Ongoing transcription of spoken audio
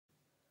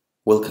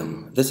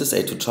Welcome. This is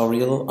a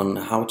tutorial on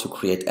how to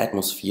create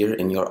atmosphere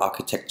in your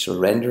architectural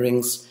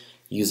renderings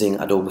using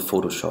Adobe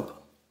Photoshop.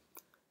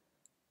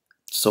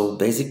 So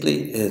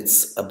basically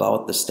it's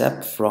about the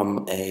step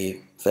from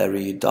a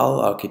very dull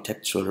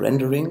architectural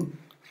rendering,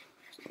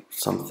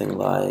 something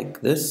like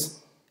this,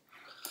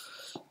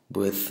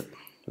 with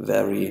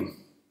very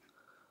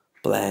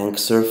blank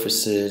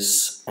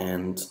surfaces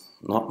and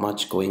not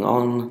much going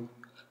on,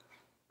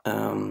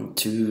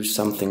 to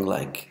something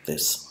like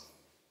this.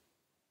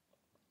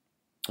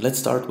 Let's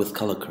start with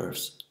color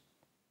curves.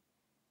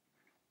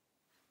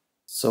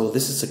 So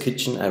this is a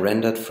kitchen I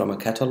rendered from a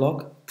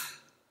catalog,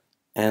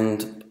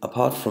 and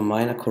apart from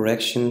minor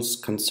corrections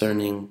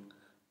concerning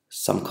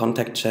some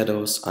contact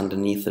shadows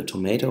underneath the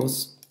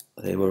tomatoes,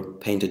 they were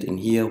painted in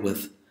here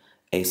with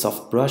a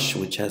soft brush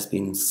which has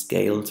been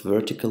scaled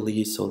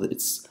vertically so that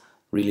it's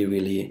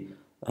really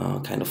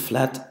kind of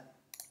flat,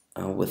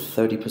 with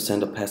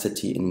 30%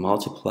 opacity in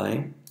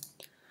multiply.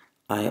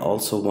 I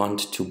also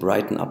want to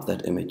brighten up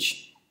that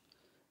image.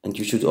 And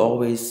you should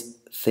always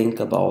think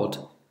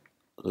about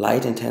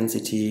light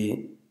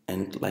intensity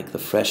and like the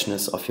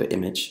freshness of your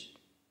image.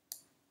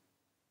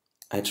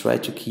 I try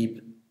to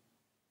keep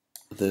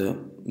the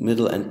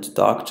middle and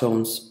dark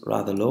tones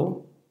rather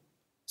low,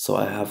 so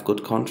I have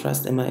good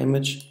contrast in my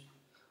image,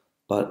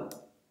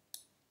 but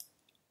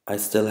I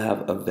still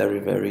have a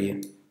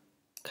very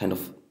kind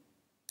of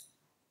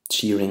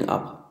cheering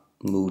up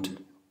mood.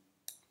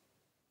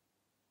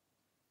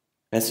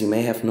 As you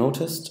may have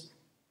noticed,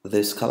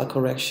 this color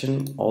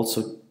correction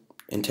also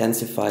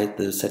intensified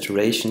the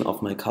saturation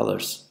of my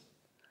colors.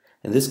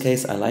 In this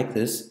case I like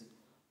this,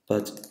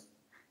 but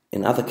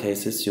in other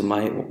cases you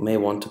may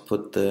want to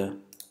put the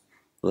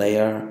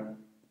layer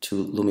to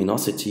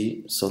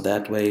luminosity, so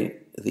that way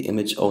the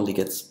image only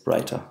gets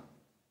brighter.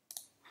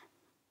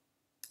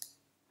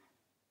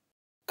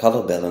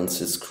 Color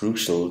balance is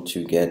crucial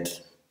to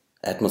get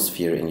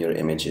atmosphere in your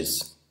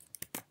images.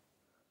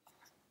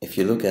 If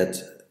you look at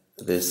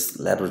this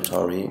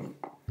laboratory,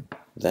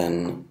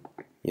 then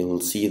you will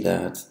see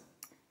that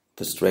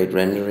the straight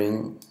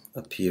rendering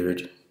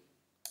appeared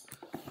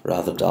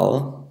rather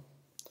dull,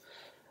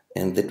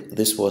 and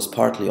this was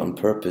partly on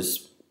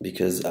purpose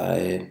because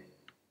I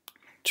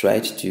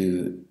tried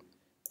to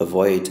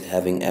avoid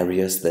having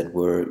areas that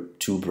were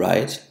too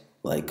bright,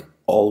 like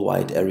all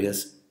white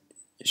areas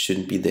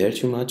shouldn't be there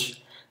too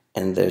much,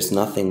 and there's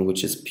nothing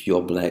which is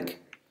pure black.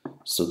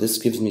 So this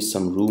gives me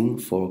some room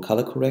for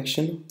color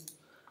correction.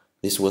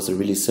 This was a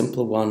really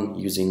simple one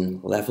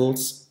using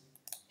levels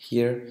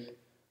here,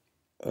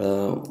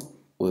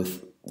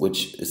 with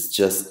which is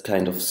just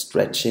kind of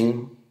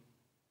stretching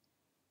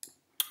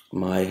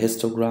my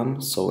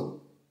histogram,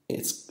 so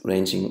it's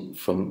ranging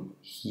from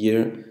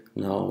here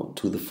now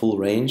to the full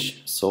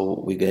range, so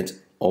we get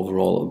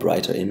overall a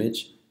brighter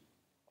image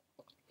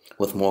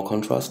with more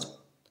contrast.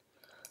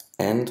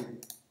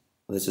 And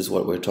this is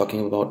what we're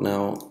talking about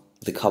now,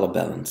 the color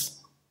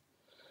balance.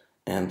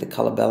 And the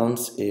color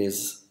balance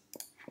is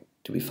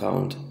to be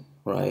found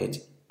right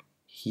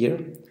here,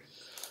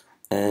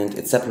 and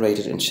it's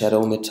separated in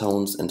shadow,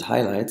 midtones and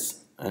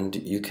highlights, and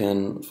you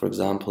can, for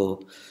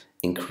example,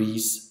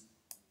 increase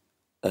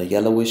a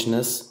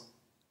yellowishness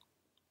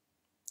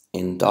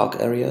in dark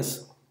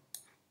areas.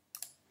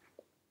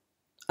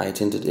 I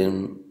tinted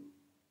in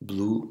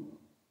blue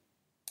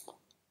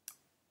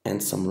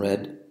and some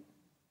red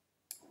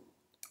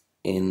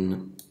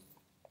in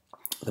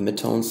the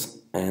midtones,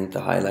 and the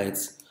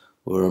highlights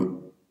were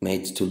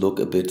made to look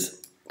a bit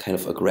kind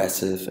of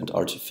aggressive and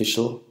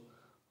artificial,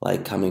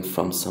 like coming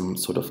from some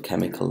sort of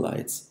chemical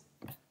lights.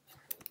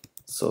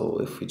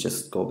 So if we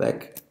just go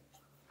back,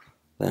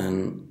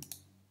 then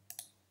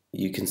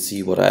you can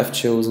see what I've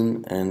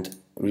chosen, and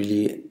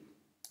really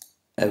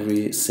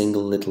every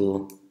single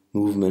little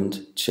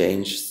movement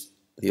changes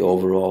the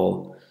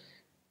overall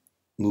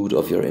mood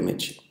of your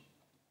image.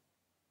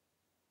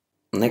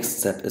 Next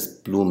step is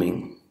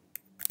blooming.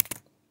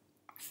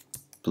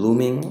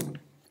 Blooming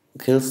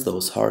kills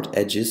those hard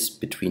edges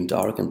between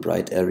dark and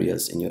bright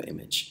areas in your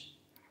image.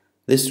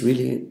 This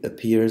really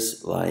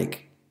appears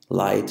like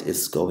light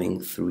is going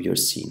through your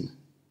scene.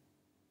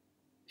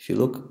 If you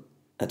look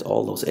at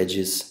all those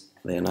edges,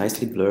 they are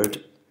nicely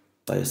blurred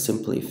by a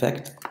simple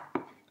effect,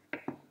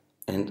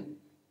 and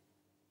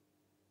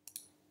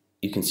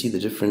you can see the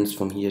difference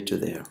from here to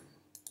there.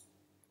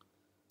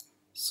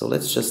 So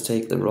let's just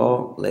take the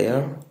raw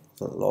layer,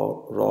 the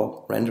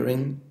raw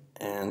rendering,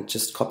 and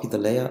just copy the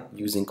layer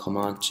using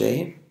Command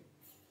J.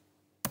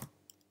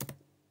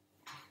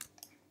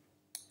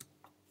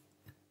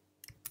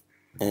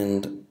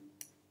 And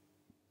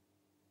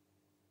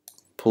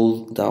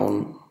pull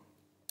down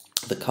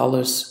the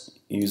colors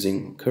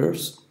using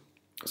curves,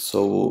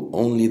 so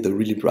only the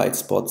really bright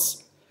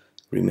spots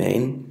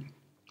remain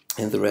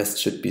and the rest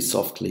should be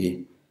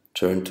softly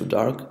turned to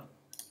dark.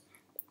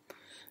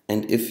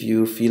 And if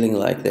you're feeling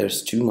like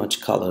there's too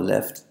much color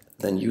left,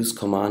 then use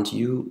Command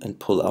U and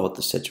pull out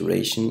the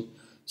saturation,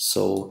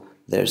 so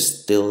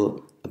there's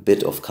still a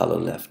bit of color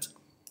left.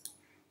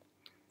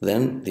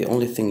 Then the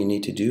only thing you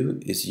need to do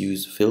is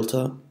use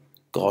filter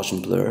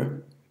Gaussian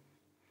blur.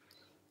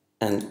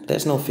 And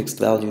there's no fixed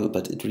value,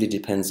 but it really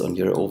depends on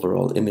your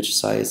overall image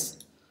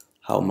size,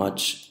 how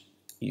much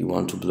you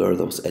want to blur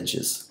those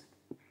edges.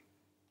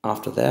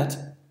 After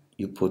that,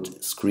 you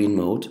put screen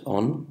mode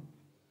on,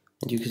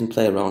 and you can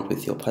play around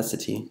with the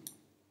opacity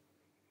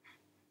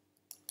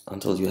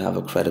until you have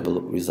a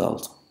credible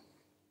result.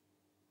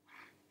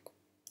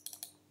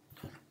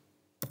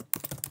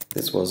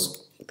 This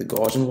was the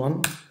Gaussian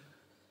one,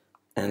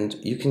 and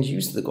you can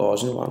use the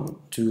Gaussian one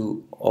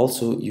to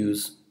also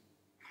use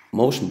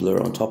motion blur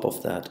on top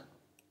of that.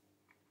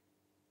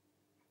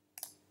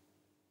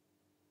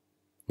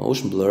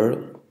 Motion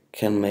blur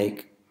can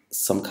make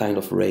some kind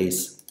of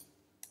rays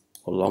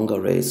or longer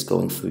rays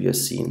going through your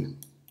scene.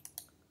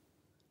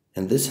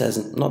 And this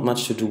has not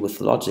much to do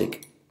with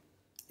logic,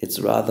 it's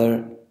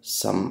rather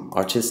some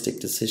artistic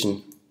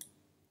decision.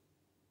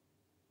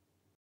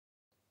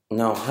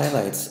 Now,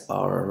 highlights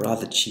are a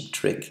rather cheap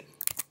trick.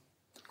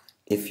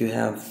 If you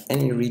have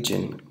any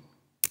region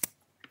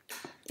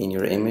in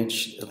your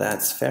image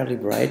that's fairly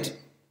bright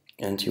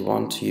and you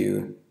want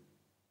to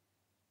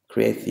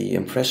create the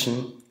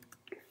impression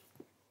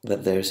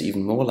that there's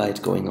even more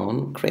light going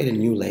on, create a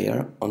new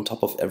layer on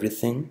top of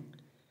everything.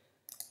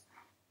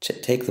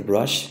 Take the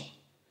brush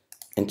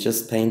and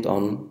just paint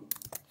on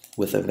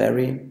with a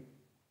very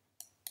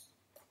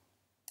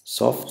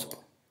soft,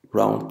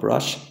 round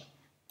brush.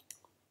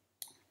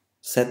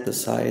 Set the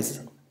size,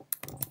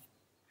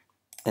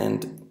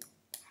 and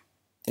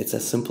it's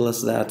as simple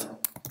as that,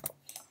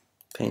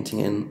 painting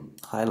in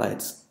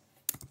highlights.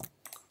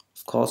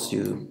 Of course,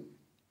 you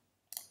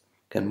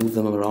can move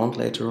them around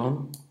later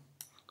on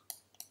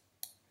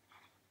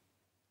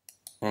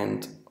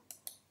and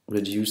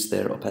reduce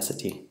their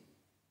opacity.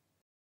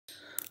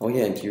 Oh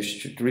yeah, and you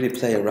should really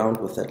play around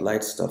with that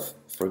light stuff.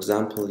 For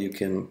example, you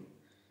can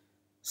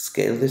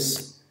scale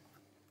this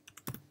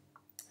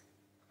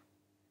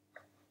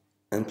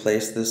and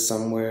place this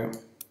somewhere.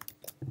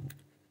 You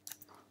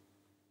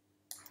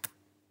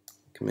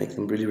can make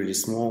them really, really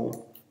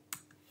small.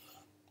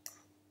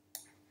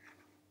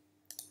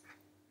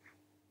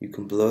 You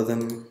can blur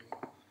them.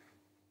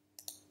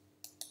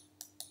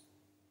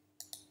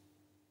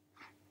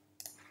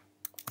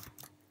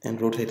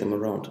 And rotate them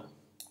around.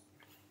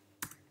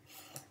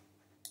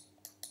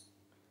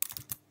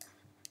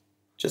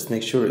 Just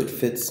make sure it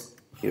fits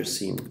your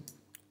scene.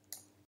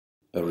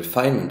 A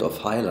refinement of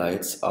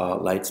highlights are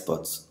light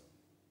spots.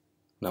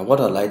 Now,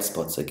 what are light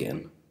spots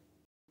again?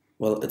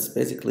 Well, it's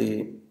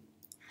basically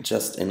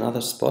just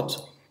another spot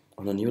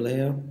on a new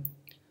layer,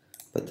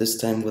 but this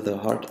time with a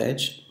hard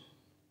edge.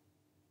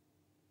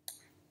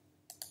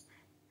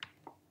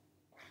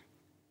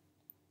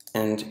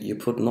 And you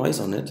put noise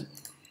on it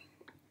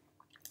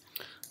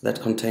that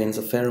contains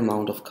a fair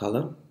amount of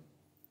color.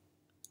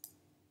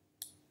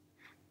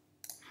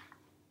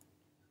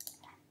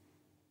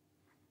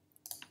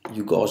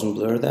 You Gaussian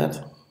blur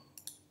that,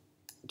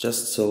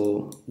 just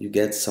so you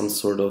get some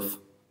sort of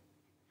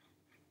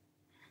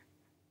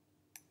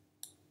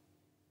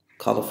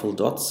colorful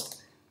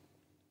dots.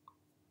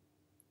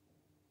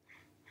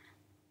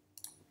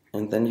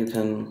 And then you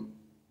can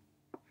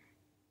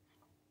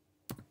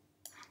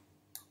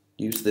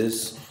use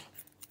this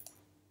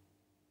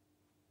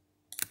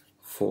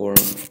for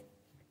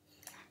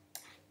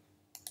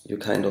your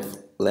kind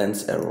of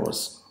lens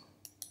errors.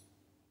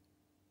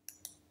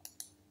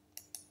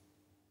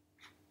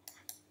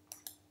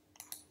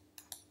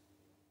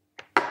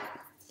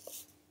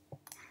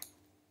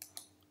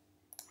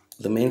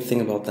 The main thing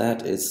about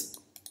that is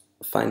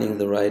finding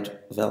the right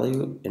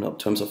value in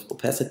terms of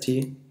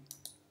opacity,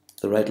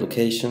 the right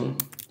location,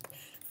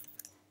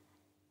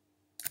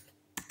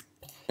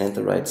 and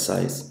the right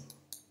size.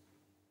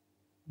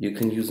 You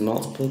can use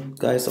multiple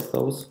guys of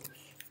those.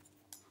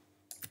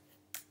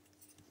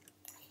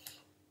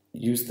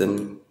 Use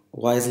them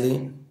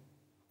wisely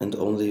and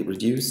only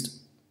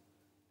reduced,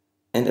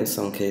 and in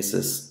some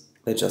cases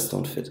they just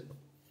don't fit.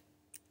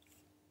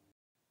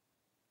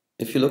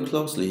 If you look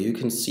closely, you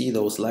can see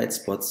those light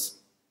spots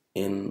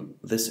in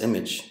this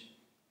image.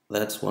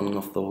 That's one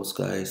of those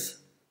guys.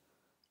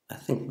 I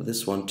think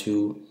this one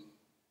too.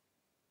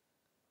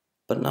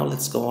 But now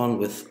let's go on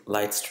with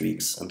light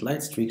streaks. And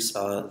light streaks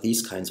are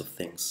these kinds of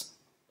things.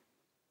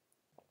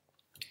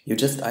 You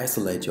just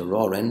isolate your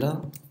raw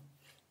render,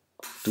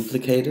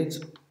 duplicate it,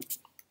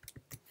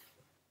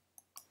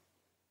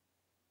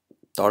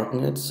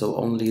 darken it so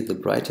only the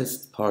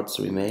brightest parts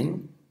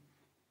remain.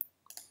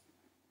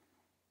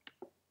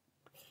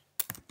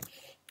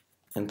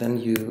 And then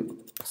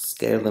you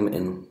scale them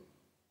in,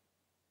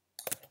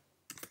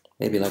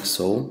 maybe like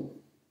so.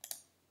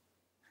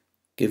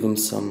 Give them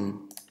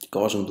some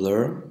Gaussian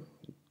blur,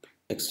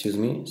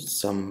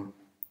 some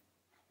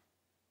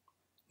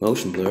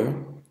motion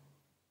blur.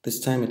 This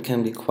time it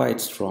can be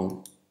quite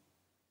strong.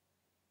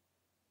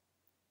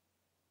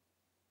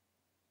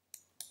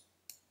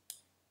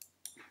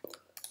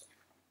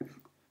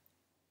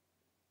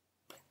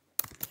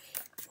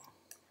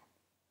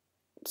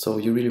 So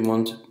you really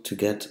want to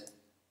get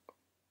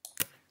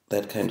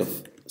that kind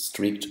of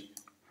streaked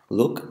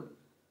look,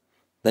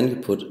 Then you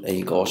put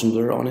a Gaussian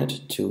blur on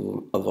it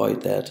to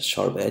avoid that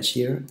sharp edge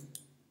here.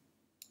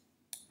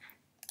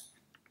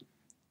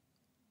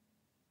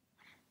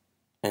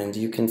 And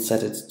you can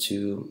set it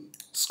to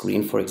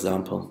screen, for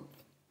example.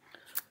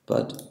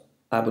 But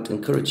I would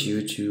encourage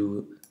you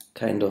to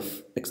kind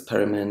of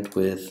experiment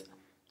with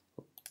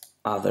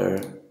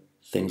other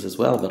things as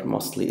well, but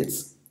mostly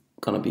it's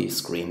gonna be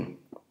screen.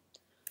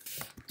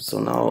 So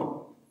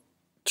now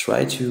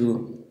try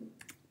to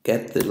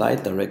get the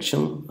light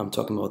direction. I'm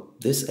talking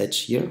about this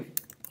edge here.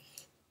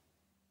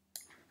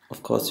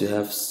 Of course, you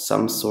have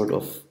some sort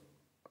of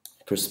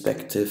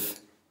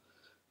perspective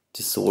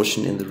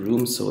distortion in the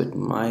room, so it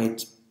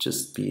might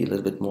just be a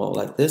little bit more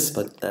like this,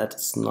 but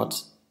that's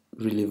not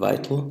really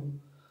vital.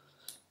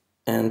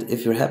 And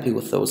if you're happy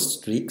with those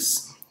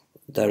streaks,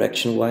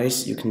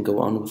 direction-wise, you can go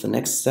on with the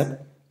next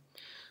step,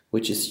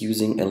 which is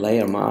using a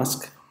layer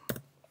mask.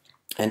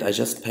 And I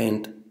just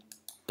paint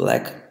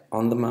black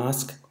on the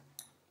mask.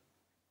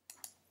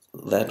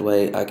 That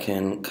way I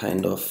can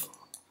kind of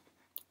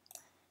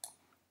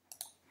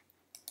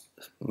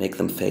make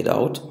them fade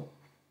out.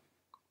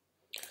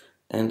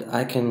 And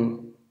I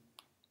can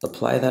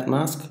apply that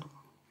mask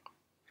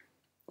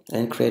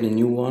and create a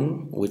new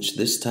one, which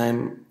this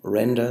time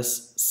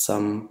renders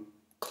some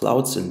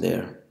clouds in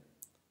there.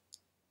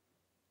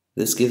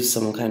 This gives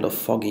some kind of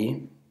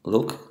foggy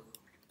look,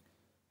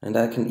 and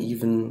I can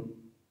even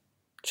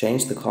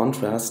change the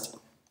contrast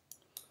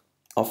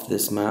of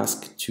this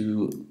mask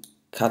to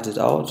cut it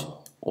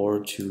out or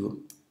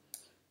to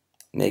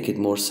make it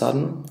more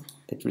sudden.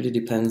 It really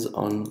depends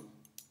on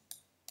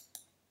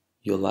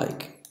your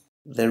like.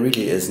 There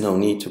really is no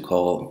need to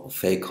call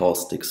fake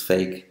caustics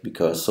fake,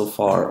 because so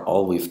far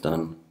all we've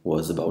done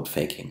was about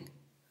faking.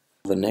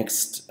 The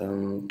next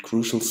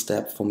crucial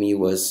step for me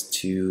was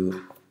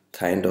to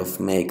kind of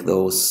make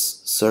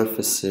those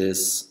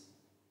surfaces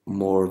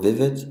more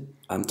vivid.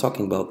 I'm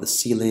talking about the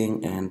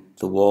ceiling and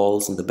the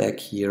walls in the back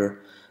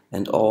here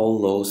and all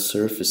those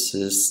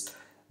surfaces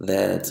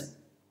that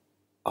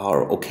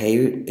are okay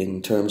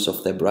in terms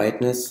of their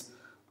brightness,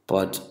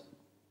 but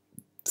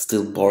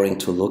still boring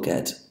to look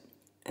at.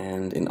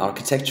 And in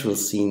architectural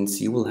scenes,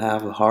 you will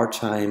have a hard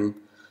time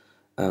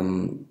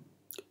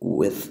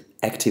with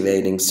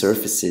activating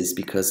surfaces,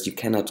 because you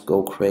cannot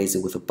go crazy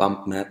with a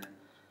bump map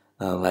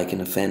like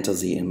in a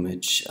fantasy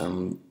image.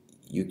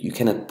 You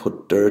cannot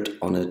put dirt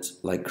on it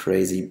like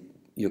crazy.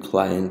 Your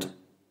client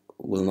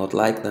will not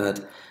like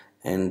that,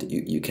 and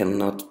you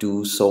cannot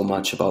do so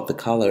much about the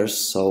colors.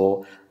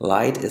 So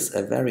light is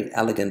a very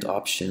elegant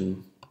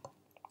option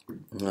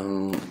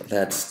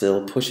that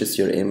still pushes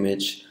your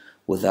image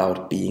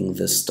without being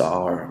the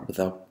star,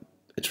 without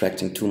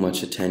attracting too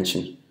much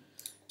attention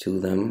to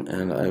them.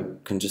 And I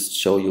can just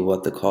show you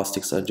what the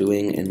caustics are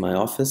doing in my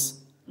office.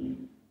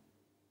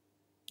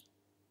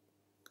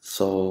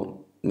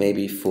 So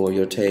maybe for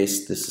your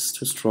taste this is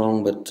too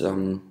strong, but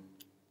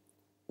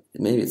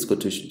maybe it's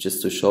good to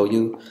just to show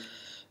you,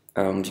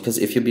 because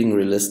if you're being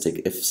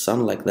realistic, if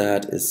sun like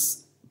that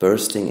is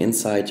bursting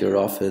inside your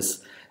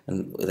office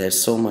and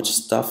there's so much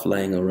stuff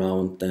lying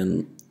around,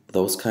 then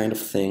those kind of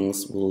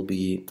things will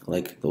be,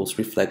 like those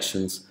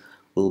reflections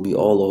will be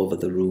all over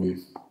the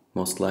room,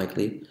 most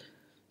likely.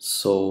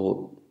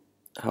 So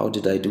how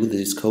did I do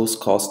these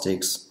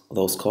caustics?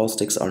 Those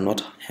caustics are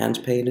not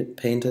hand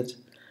painted,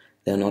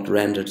 they're not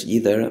rendered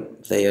either,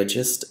 they are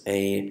just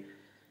a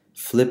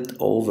flipped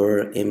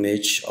over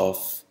image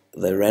of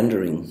the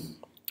rendering.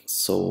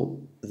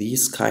 So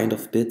these kind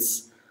of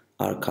bits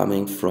are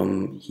coming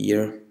from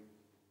here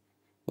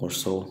or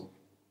so.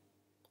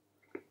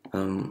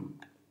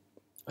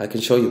 I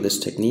can show you this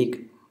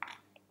technique.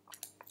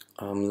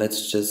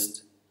 Let's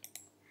just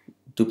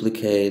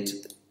duplicate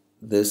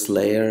this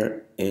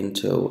layer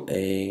into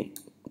a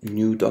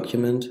new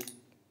document,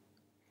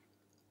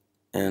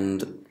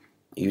 and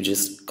you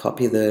just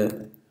copy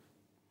the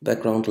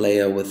background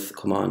layer with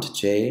Command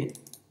J.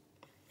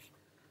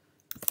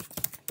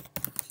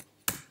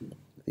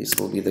 These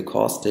will be the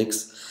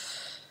caustics,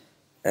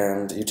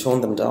 and you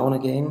tone them down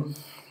again.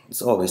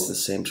 It's always the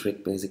same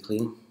trick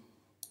basically.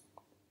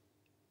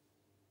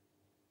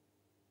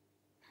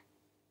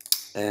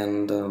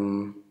 And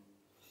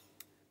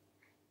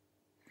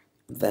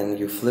then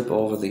you flip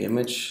over the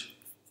image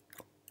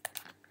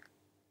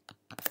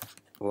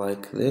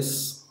like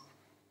this,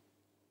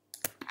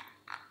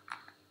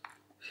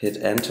 hit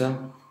enter,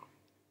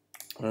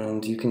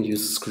 and you can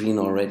use screen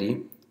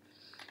already.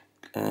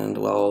 And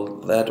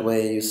well, that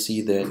way you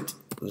see that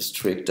this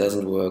trick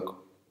doesn't work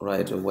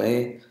right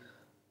away,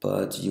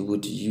 but you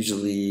would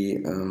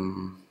usually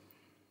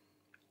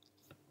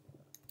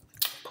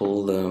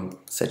pull the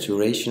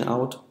saturation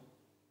out,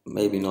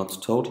 maybe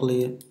not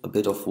totally, a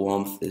bit of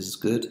warmth is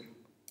good.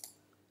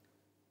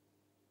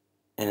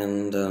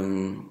 And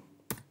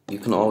you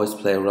can always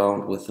play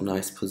around with a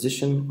nice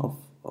position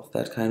of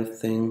that kind of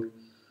thing.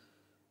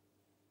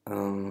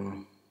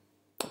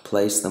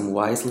 Place them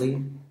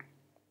wisely.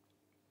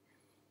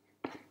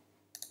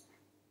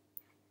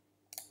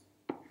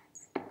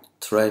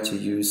 try to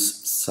use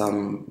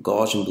some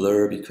Gaussian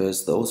blur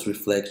because those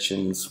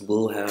reflections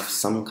will have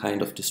some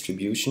kind of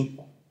distribution,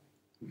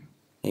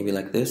 maybe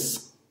like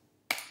this.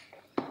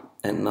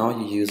 And now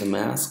you use a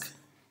mask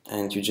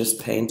and you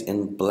just paint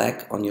in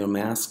black on your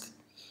mask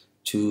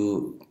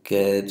to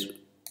get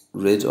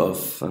rid of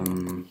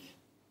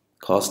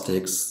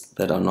caustics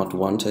that are not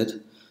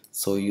wanted.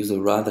 So use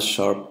a rather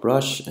sharp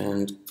brush,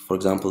 and for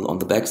example on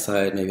the back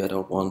side, maybe I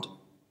don't want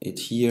it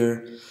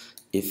here.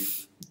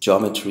 If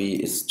geometry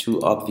is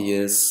too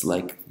obvious,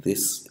 like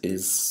this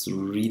is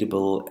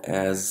readable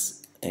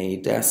as a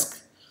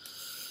desk,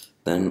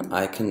 then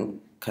I can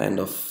kind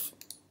of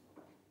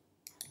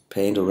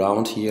paint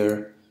around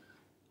here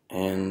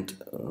and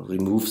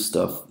remove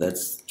stuff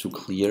that's too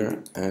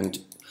clear. And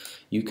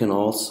you can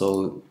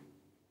also,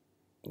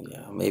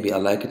 yeah, maybe I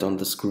like it on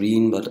the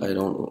screen, but I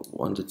don't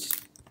want it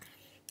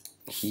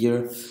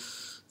here.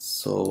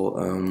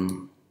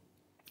 So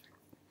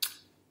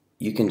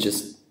you can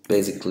just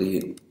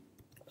basically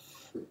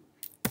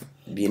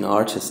be an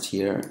artist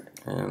here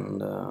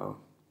and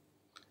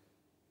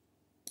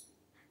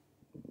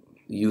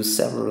use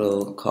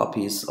several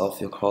copies of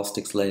your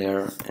caustics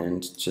layer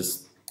and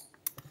just,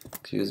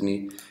 excuse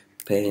me,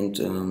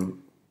 paint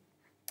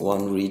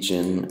one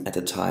region at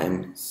a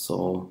time.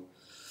 So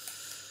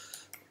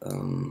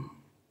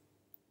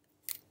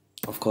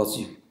of course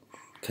you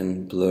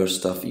can blur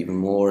stuff even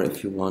more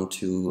if you want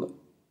to,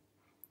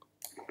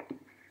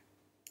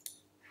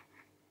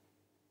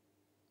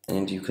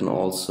 and you can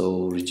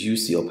also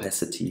reduce the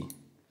opacity.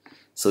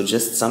 So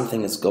just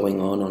something is going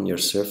on your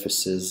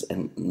surfaces,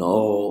 and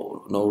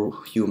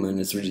no human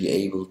is really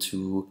able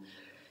to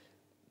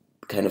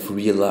kind of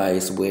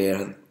realize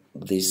where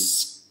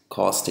these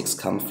caustics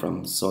come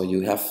from. So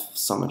you have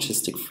some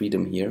artistic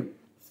freedom here.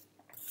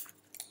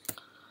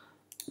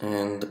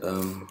 And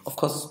of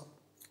course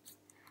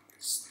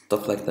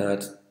stuff like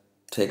that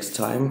takes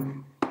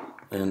time,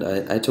 and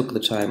I took the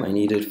time I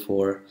needed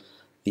for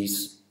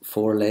these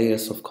 4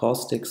 layers of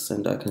caustics,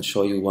 and I can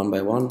show you one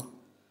by one.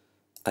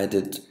 I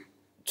did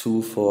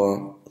 2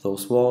 for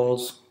those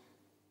walls.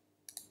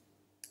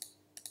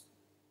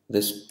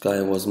 This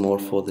guy was more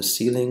for the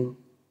ceiling,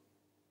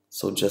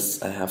 so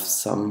just I have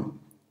some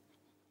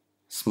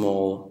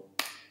small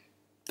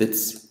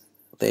bits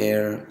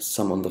there,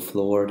 some on the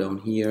floor down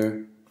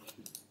here,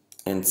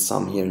 and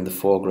some here in the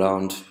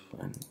foreground.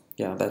 And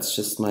yeah, that's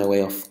just my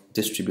way of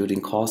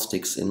distributing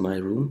caustics in my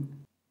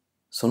room.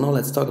 So now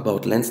let's talk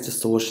about lens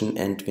distortion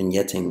and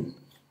vignetting.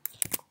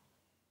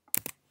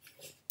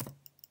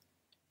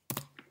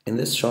 In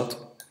this shot,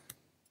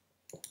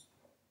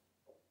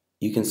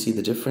 you can see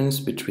the difference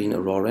between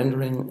a raw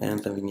rendering and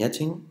the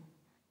vignetting.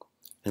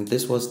 And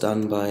this was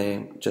done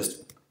by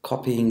just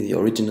copying the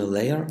original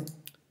layer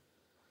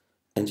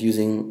and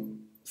using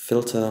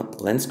filter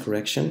lens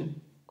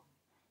correction.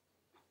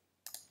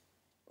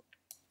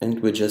 And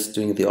we're just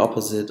doing the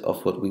opposite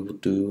of what we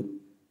would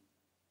do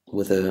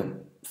with a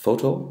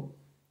photo.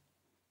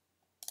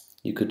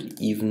 You could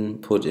even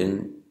put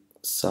in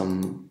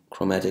some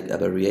chromatic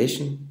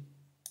aberration.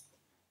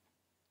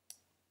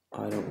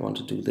 I don't want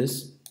to do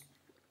this.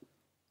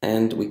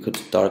 And we could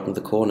darken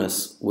the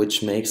corners,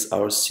 which makes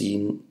our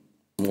scene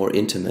more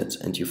intimate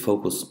and you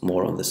focus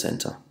more on the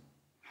center.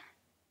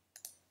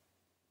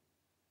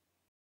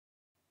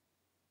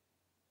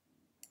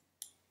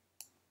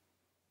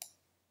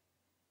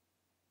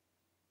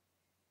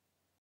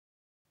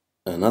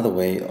 Another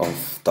way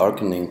of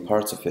darkening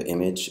parts of your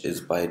image is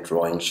by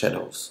drawing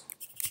shadows.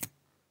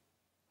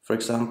 For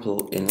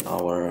example, in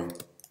our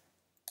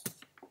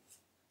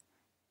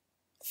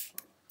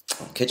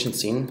kitchen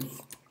scene,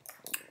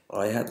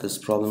 I had this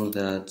problem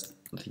that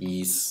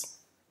these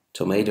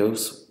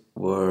tomatoes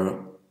were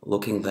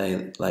looking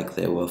like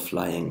they were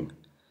flying,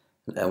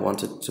 and I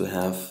wanted to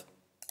have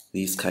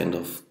these kind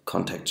of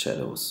contact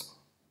shadows.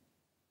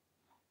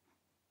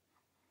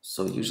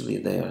 So usually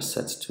they are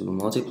set to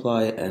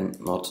multiply and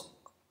not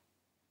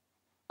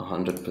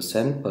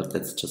 100%, but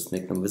let's just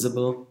make them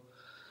visible.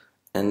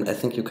 And I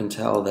think you can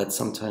tell that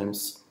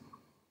sometimes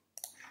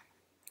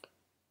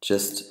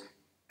just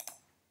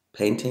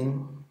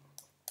painting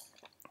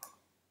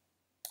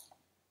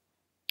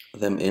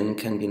them in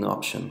can be an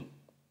option.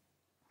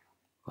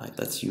 Like,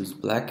 let's use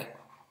black.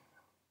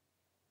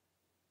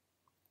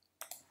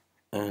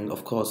 And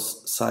of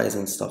course, size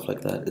and stuff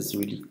like that is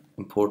really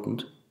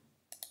important.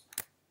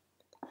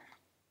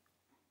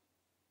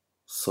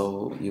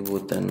 So you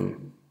would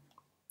then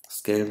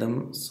scale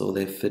them so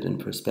they fit in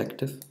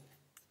perspective.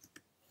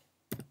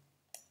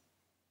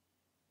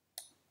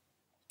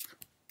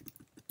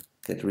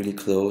 Get really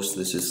close.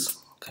 This is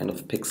kind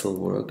of pixel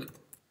work.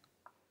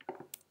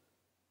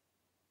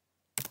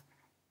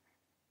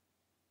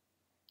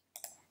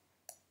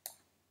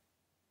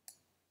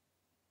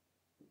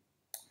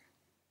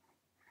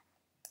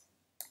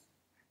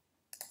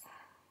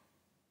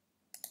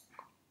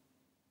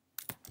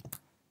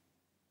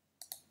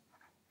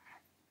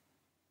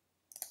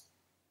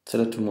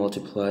 Tell it to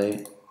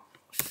multiply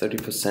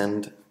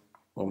 30%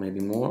 or maybe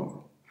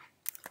more,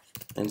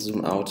 and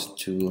zoom out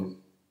to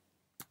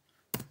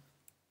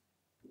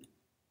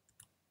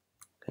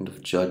kind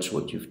of judge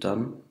what you've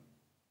done.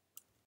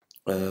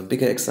 A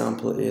bigger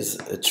example is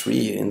a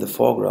tree in the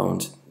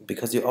foreground,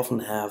 because you often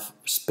have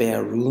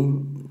spare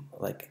room,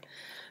 like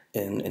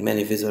in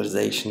many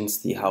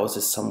visualizations the house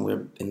is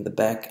somewhere in the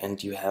back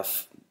and you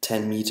have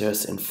 10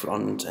 meters in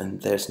front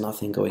and there's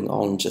nothing going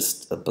on,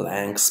 just a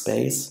blank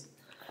space.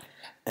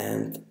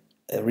 And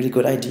a really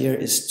good idea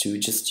is to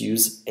just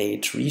use a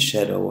tree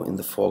shadow in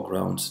the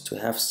foreground to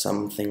have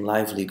something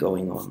lively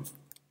going on.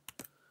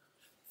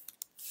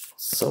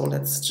 So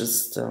let's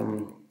just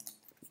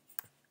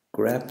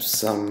grab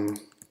the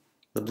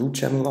blue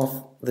channel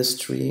of this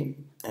tree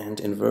and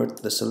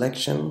invert the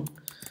selection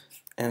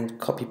and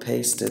copy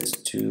paste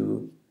it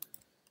to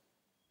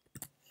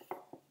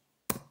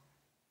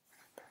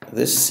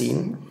this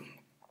scene.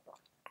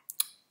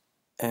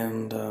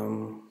 And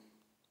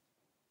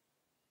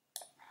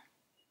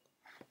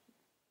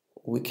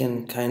we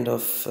can kind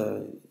of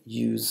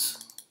use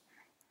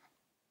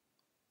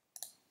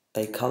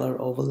a color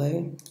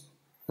overlay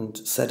and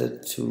set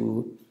it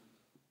to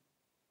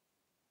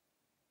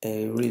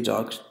a really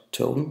dark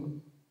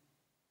tone.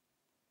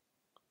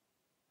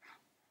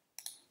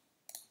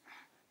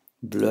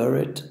 Blur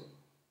it.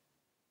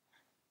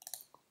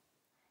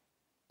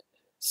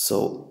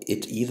 So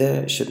it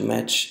either should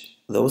match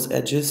those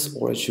edges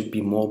or it should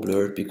be more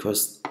blurred,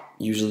 because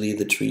usually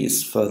the tree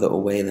is further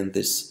away than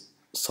this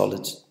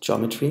solid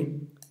geometry.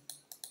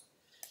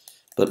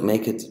 But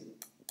make it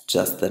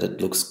just that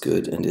it looks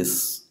good and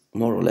is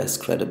more or less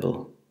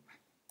credible.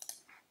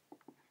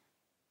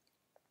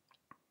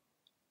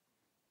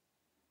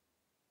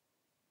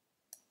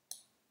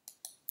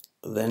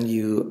 Then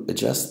you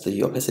adjust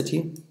the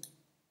opacity.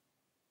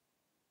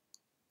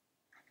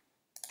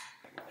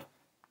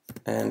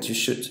 And you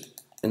should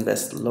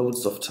invest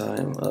loads of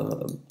time,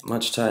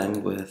 much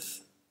time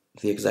with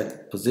the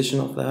exact position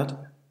of that.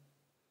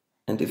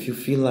 And if you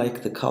feel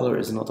like the color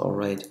is not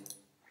alright,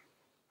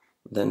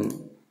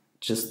 then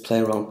just play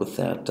around with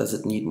that. Does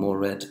it need more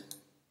red?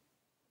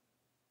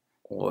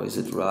 Or is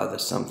it rather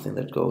something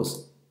that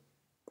goes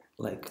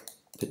like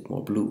a bit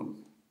more blue?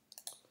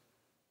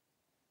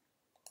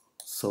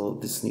 So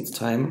this needs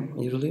time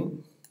usually.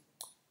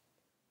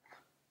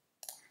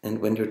 And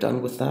when you're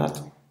done with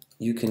that,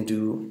 you can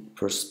do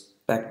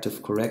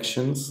perspective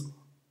corrections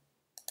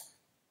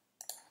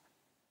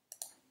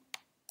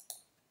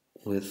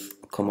with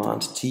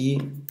Command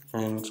T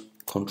and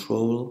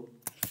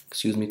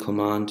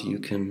Command. You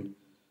can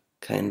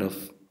kind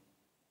of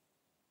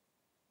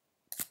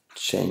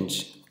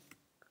change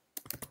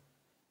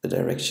the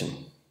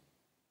direction.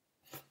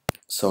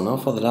 So now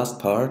for the last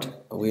part,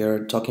 we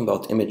are talking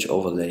about image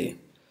overlay.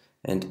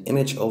 And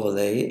image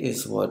overlay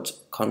is what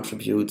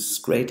contributes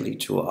greatly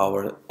to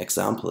our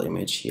example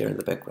image here in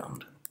the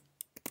background.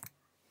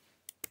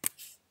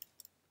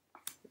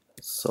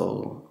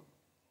 So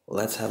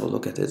let's have a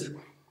look at it.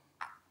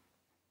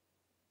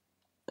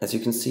 As you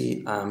can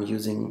see, I'm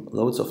using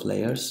loads of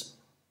layers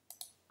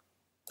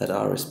that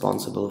are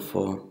responsible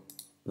for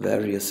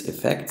various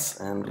effects,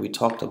 and we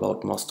talked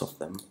about most of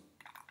them.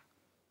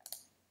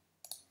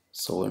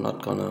 So we're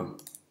not gonna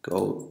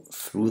go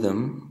through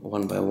them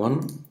one by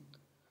one,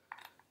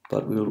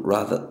 but we'll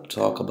rather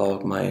talk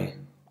about my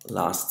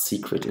last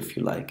secret, if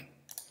you like.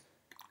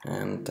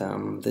 And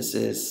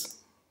this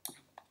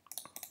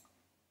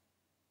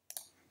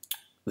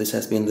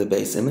has been the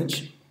base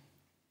image.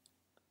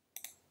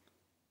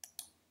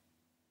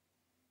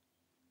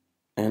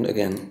 And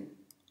again,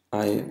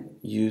 I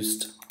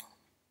used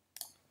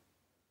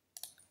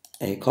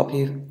a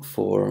copy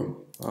for,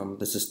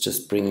 this is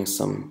just bringing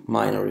some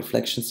minor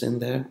reflections in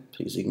there,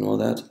 please ignore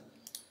that.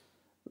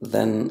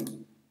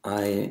 Then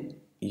I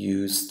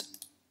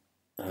used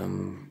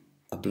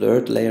a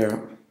blurred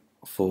layer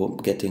for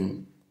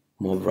getting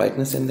more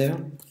brightness in there.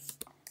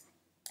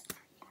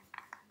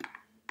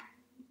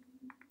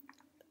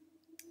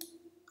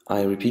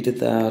 I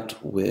repeated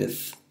that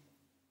with,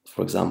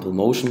 for example,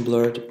 motion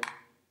blurred,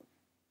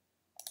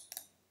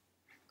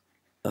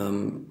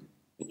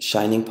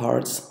 shining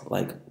parts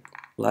like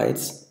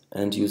lights,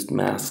 and used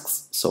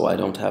masks so I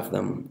don't have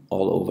them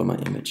all over my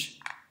image.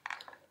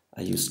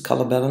 I used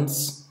color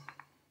balance,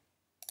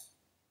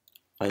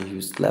 I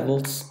used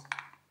levels,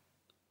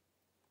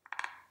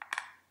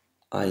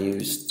 I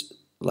used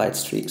light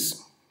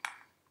streaks,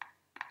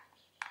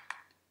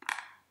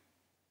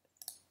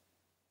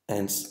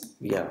 and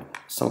yeah,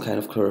 some kind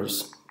of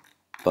curves.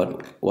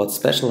 But what's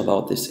special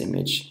about this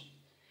image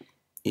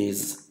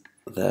is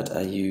that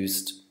I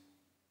used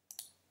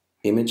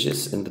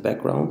images in the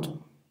background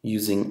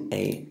using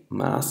a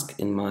mask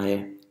in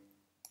my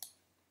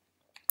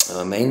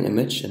main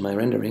image, in my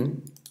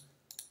rendering.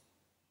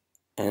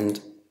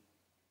 And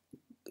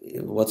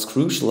what's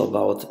crucial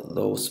about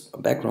those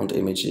background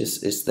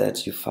images is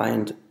that you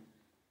find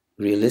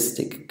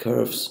realistic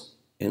curves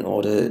in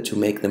order to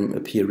make them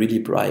appear really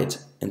bright,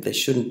 and they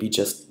shouldn't be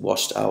just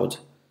washed out,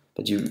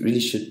 but you really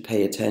should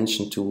pay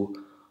attention to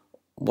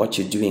what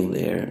you're doing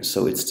there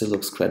so it still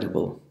looks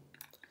credible.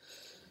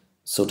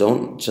 So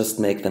don't just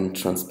make them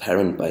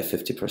transparent by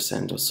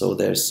 50% or so.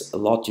 There's a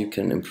lot you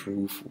can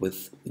improve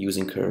with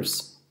using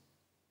curves.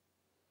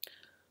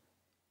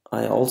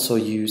 I also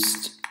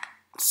used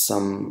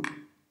some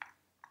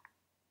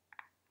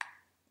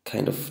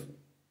kind of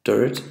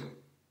dirt,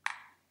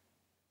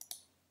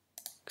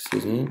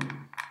 excuse me,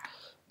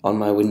 on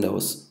my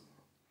windows.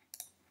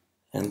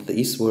 And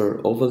these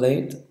were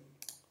overlaid,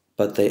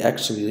 but they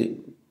actually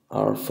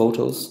are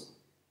photos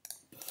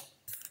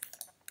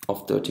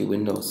of dirty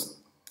windows.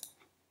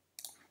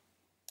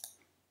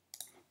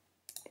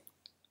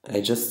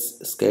 I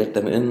just scaled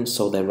them in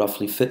so they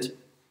roughly fit.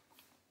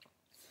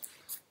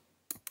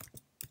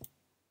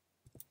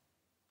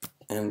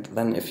 And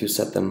then if you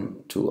set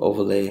them to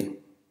overlay,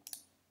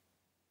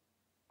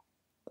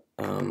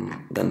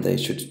 then they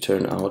should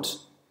turn out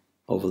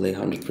overlay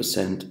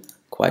 100%,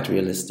 quite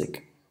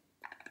realistic.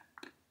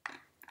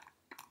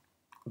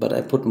 But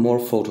I put more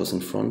photos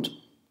in front,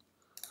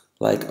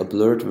 like a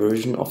blurred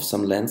version of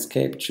some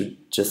landscape to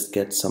just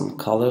get some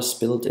color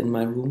spilled in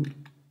my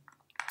room,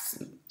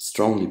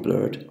 strongly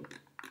blurred.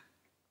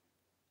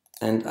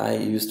 And I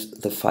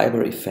used the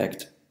fiber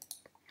effect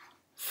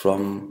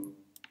from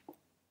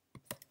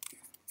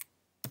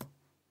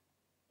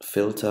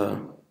filter,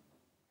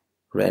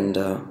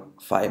 render,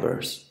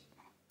 fibers,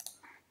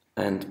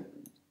 and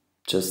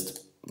just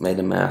made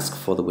a mask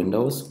for the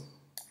windows.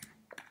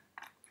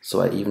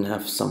 So I even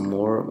have some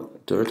more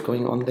dirt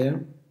going on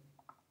there.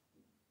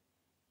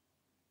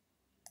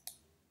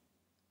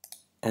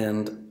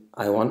 And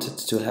I wanted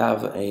to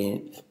have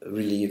a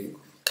really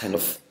kind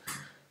of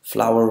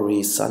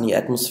flowery, sunny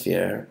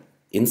atmosphere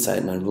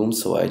inside my room,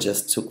 so I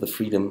just took the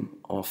freedom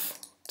of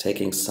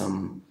taking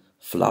some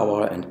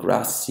flower and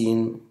grass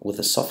scene with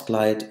a soft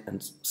light and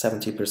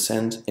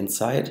 70%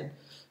 inside,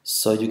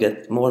 so you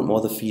get more and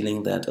more the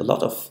feeling that a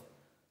lot of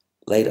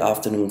late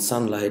afternoon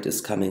sunlight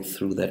is coming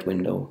through that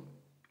window.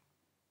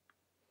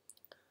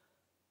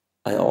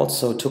 I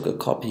also took a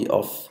copy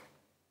of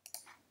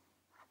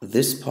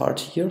this part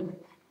here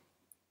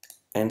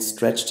and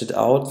stretched it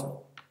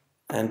out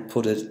and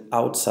put it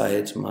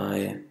outside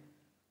my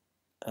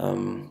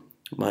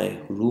my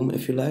room,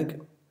 if you like.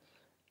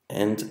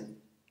 And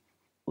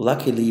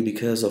luckily,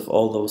 because of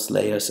all those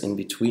layers in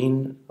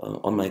between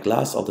on my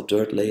glass, all the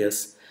dirt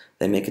layers,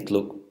 they make it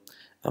look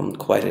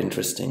quite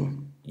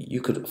interesting.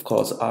 You could of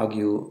course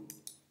argue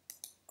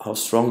how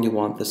strong you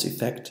want this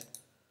effect,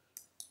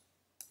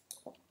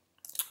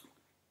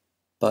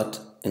 but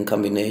in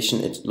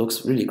combination it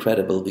looks really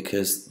credible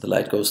because the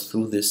light goes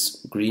through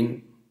this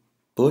green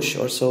bush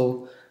or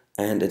so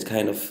and it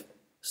kind of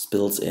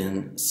spills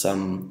in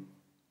some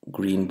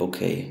green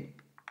bouquet.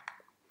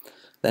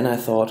 Then I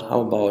thought,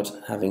 how about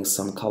having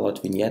some colored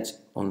vignette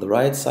on the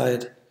right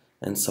side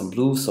and some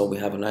blue, so we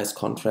have a nice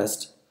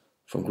contrast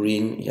from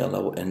green,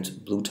 yellow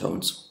and blue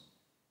tones.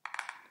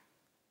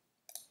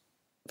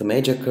 The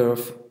major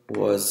curve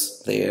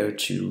was there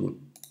to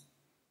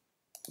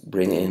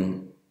bring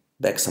in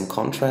back some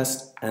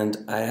contrast, and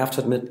I have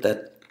to admit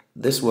that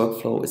this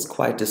workflow is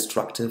quite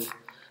destructive.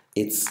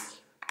 It's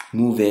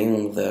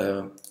moving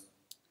the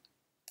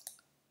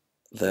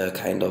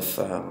kind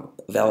of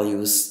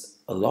values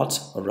a lot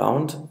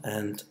around,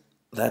 and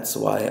that's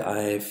why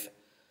I've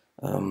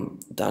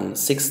done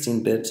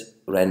 16-bit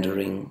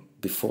rendering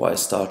before I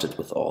started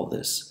with all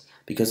this.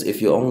 Because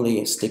if you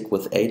only stick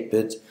with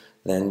 8-bit,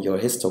 then your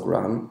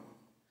histogram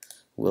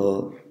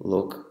will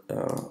look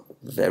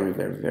very,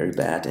 very, very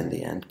bad in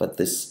the end. But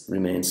this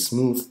remains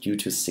smooth due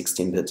to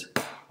 16-bit.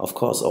 Of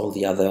course, all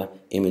the other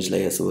image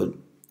layers were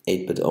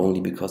 8-bit only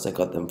because I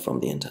got them from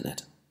the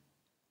internet.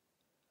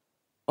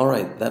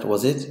 Alright, that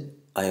was it.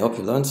 I hope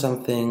you learned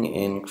something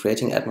in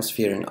creating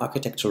atmosphere and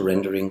architectural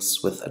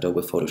renderings with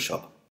Adobe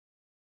Photoshop.